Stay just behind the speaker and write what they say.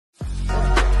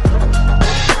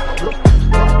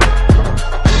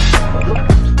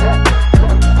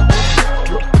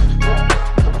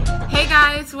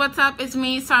is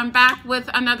me. So I'm back with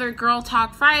another Girl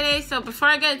Talk Friday. So before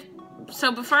I get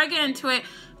into it,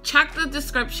 check the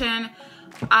description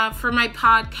for my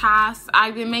podcast.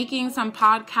 I've been making some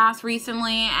podcasts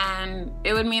recently, and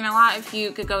it would mean a lot if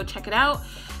you could go check it out.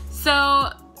 So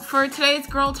for today's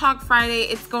Girl Talk Friday,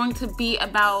 it's going to be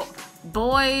about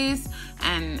boys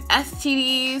and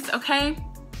STDs, okay?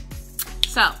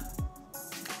 So,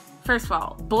 first of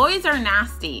all, boys are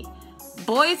nasty.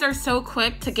 Boys are so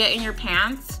quick to get in your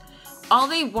pants. All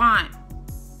they want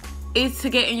is to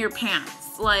get in your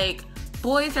pants. Like,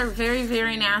 boys are very,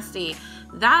 very nasty.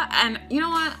 And you know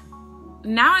what?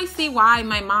 Now I see why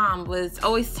my mom was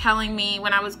always telling me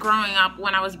when I was growing up,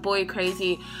 when I was boy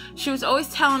crazy. She was always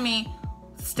telling me,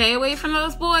 stay away from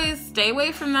those boys. Stay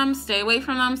away from them. Stay away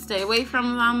from them. Stay away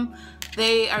from them.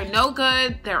 They are no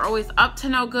good. They're always up to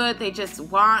no good. They just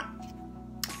want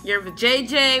your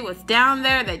JJ, what's down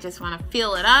there. They just want to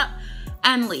feel it up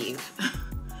and leave.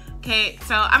 Okay,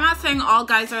 so I'm not saying all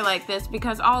guys are like this,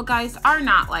 because all guys are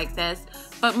not like this,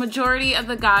 but majority of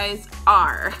the guys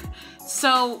are.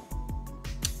 So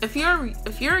if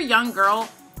you're a young girl,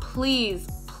 please,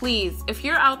 if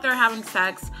you're out there having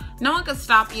sex, no one can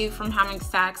stop you from having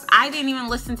sex. I didn't even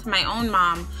listen to my own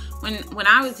mom when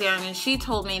I was young, and she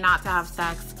told me not to have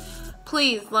sex.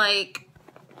 Please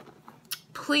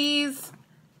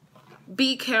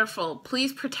be careful.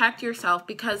 Please protect yourself,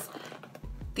 because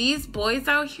these boys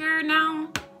out here now,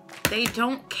 they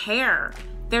don't care.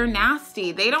 They're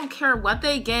nasty. They don't care what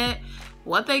they get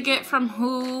from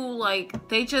who. Like,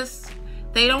 they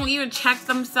don't even check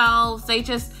themselves. They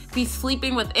just be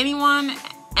sleeping with anyone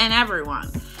and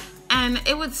everyone. And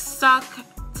it would suck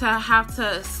to have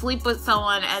to sleep with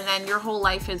someone and then your whole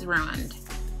life is ruined.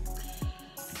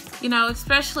 You know,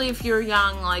 especially if you're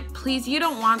young, like, please, you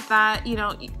don't want that. You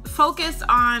know, focus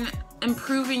on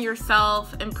improving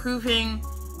yourself, improving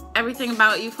everything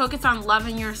about you. Focus on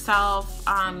loving yourself.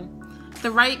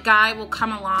 The right guy will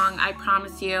come along, I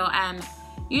promise you. And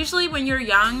usually when you're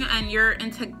young and you're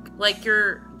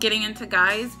getting into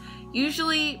guys,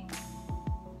 usually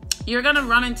you're gonna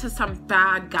run into some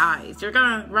bad guys. You're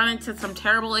gonna run into some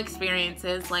terrible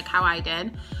experiences, like how I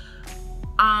did.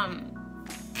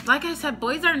 Like I said,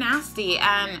 boys are nasty,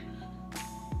 and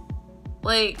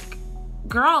like,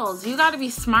 girls, you gotta be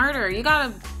smarter. You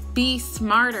gotta be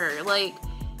smarter. Like,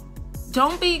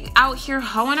 don't be out here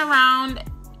hoeing around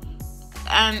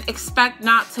and expect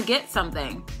not to get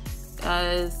something.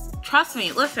 Because trust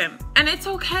me, listen, and it's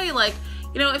okay. Like,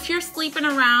 you know, if you're sleeping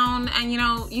around and, you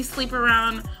know, you sleep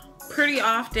around pretty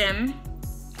often,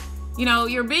 you know,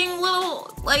 you're being a little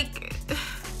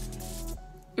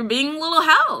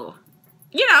hoe.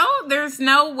 You know, there's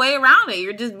no way around it.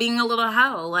 You're just being a little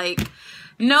hoe. Like,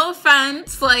 no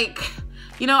offense. Like,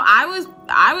 you know, I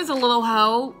was a little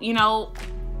hoe, you know,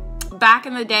 back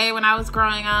in the day when I was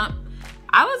growing up.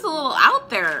 I was a little out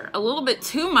there, a little bit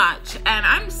too much. And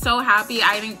I'm so happy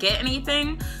I didn't get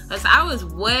anything, because I was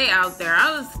way out there.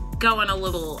 I was doing a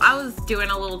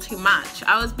little too much.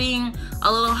 I was being a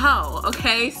little hoe,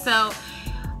 okay? So,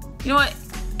 you know what?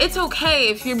 It's okay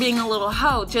if you're being a little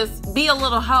hoe. Just be a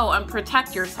little hoe and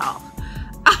protect yourself.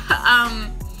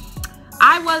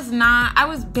 I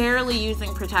was barely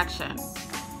using protection.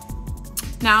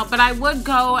 Now, but I would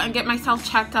go and get myself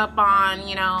checked up on,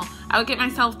 you know, I would get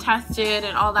myself tested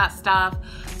and all that stuff.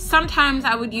 Sometimes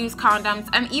I would use condoms,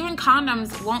 and even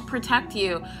condoms won't protect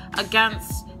you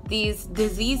against these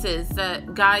diseases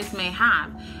that guys may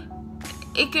have.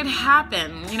 It could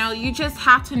happen. You know, you just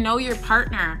have to know your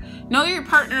partner. Know your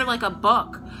partner like a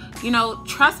book. You know,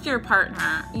 trust your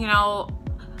partner. You know,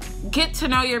 get to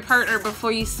know your partner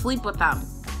before you sleep with them.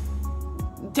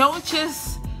 Don't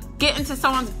just get into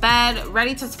someone's bed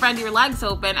ready to spread your legs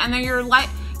open, and then your life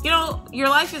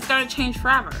is going to change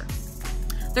forever.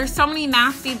 There's so many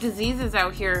nasty diseases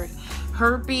out here.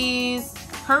 Herpes,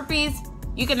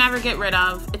 you can never get rid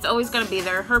of. It's always going to be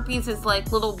there. Herpes is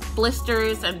like little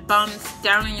blisters and bumps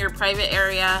down in your private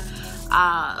area.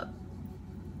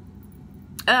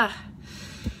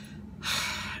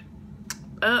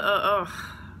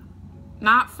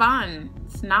 Not fun.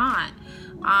 It's not.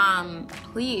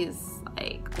 Please,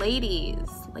 like, ladies,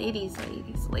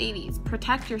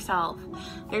 protect yourself.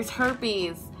 There's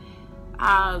herpes.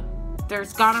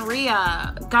 There's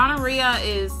gonorrhea. Gonorrhea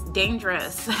is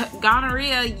dangerous.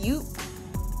 Gonorrhea,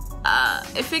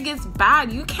 if it gets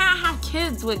bad, you can't have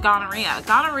kids with gonorrhea.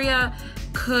 Gonorrhea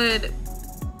could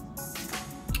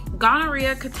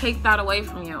take that away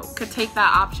from you, could take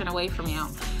that option away from you.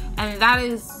 And that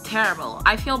is terrible.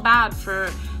 I feel bad for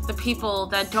the people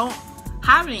that don't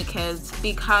have any kids,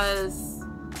 because,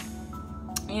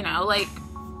 you know, like,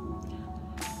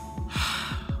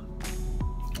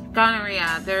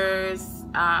 gonorrhea. There's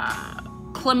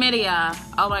chlamydia.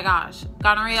 Oh my gosh.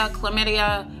 Gonorrhea,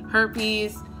 chlamydia,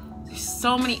 herpes. There's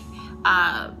so many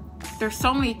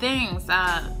things.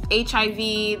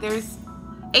 HIV.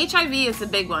 HIV is the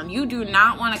big one. You do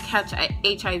not want to catch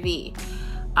HIV.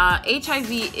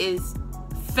 HIV is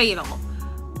fatal.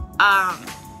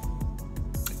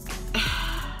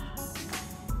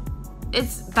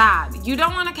 It's bad. You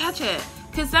don't want to catch it,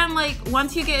 because then, like,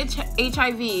 once you get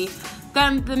HIV,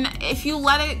 then if you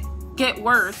let it get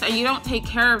worse and you don't take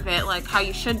care of it like how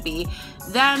you should be,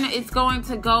 then it's going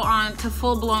to go on to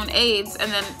full-blown AIDS,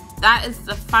 and then that is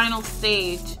the final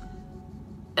stage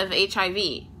of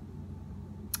HIV.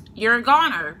 You're a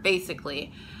goner,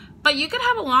 basically. But you could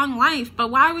have a long life, but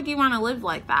why would you want to live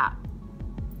like that?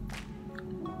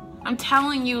 I'm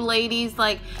telling you, ladies,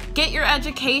 like, get your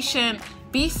education.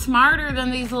 Be smarter than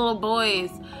these little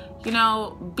boys. You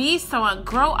know, be someone.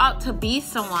 Grow up to be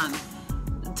someone.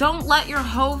 Don't let your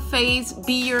whole phase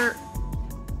be your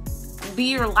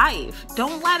life.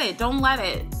 Don't let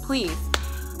it, please.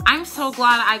 I'm so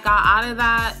glad I got out of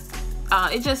that.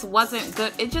 It just wasn't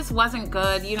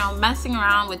good. You know, messing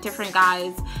around with different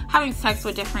guys, having sex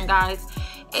with different guys.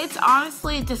 It's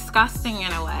honestly disgusting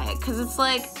in a way, because it's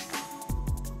like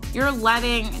you're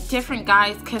letting different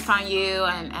guys kiss on you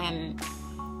and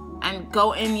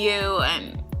go in you,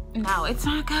 and no, it's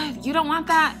not good. You don't want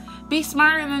that. Be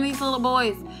smarter than these little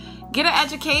boys. Get an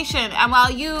education, and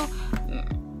while you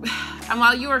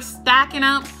are stacking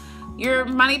up your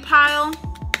money pile,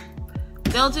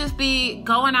 they'll just be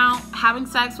going out having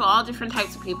sex with all different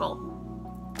types of people.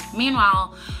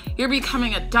 Meanwhile, you're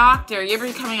becoming a doctor, you're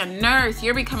becoming a nurse,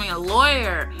 you're becoming a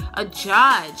lawyer, a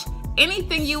judge.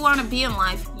 Anything you want to be in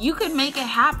life, you could make it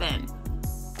happen.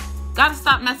 Gotta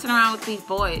stop messing around with these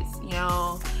boys, you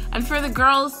know. And for the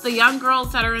girls, the young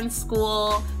girls that are in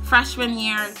school, freshman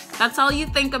year, that's all you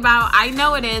think about. I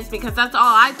know it is, because that's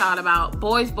all I thought about.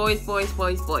 Boys, boys, boys,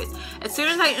 boys, boys. As soon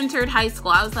as I entered high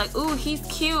school, I was like, ooh, he's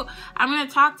cute. I'm going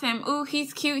to talk to him. Ooh,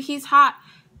 he's cute. He's hot.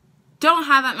 Don't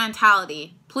have that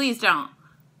mentality. Please don't.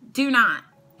 Do not.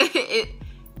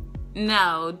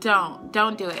 No, don't.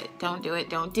 Don't do it. Don't do it.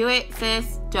 Don't do it,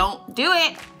 sis. Don't do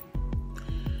it.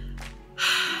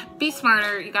 Be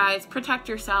smarter, you guys. Protect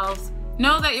yourselves.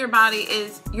 Know that your body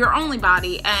is your only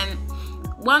body, and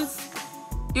once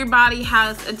your body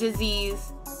has a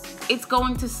disease, it's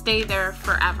going to stay there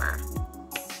forever.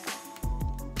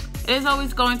 It is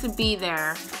always going to be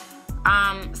there.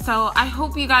 So I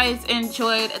hope you guys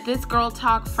enjoyed this Girl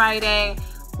Talk Friday.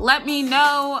 Let me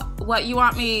know what you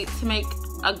want me to make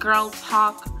a girl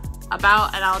talk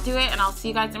about, and I'll do it, and I'll see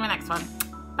you guys in my next one.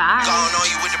 Bye. Going on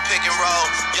you with the pick and roll.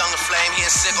 Younger flame, he in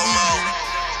sicko mode.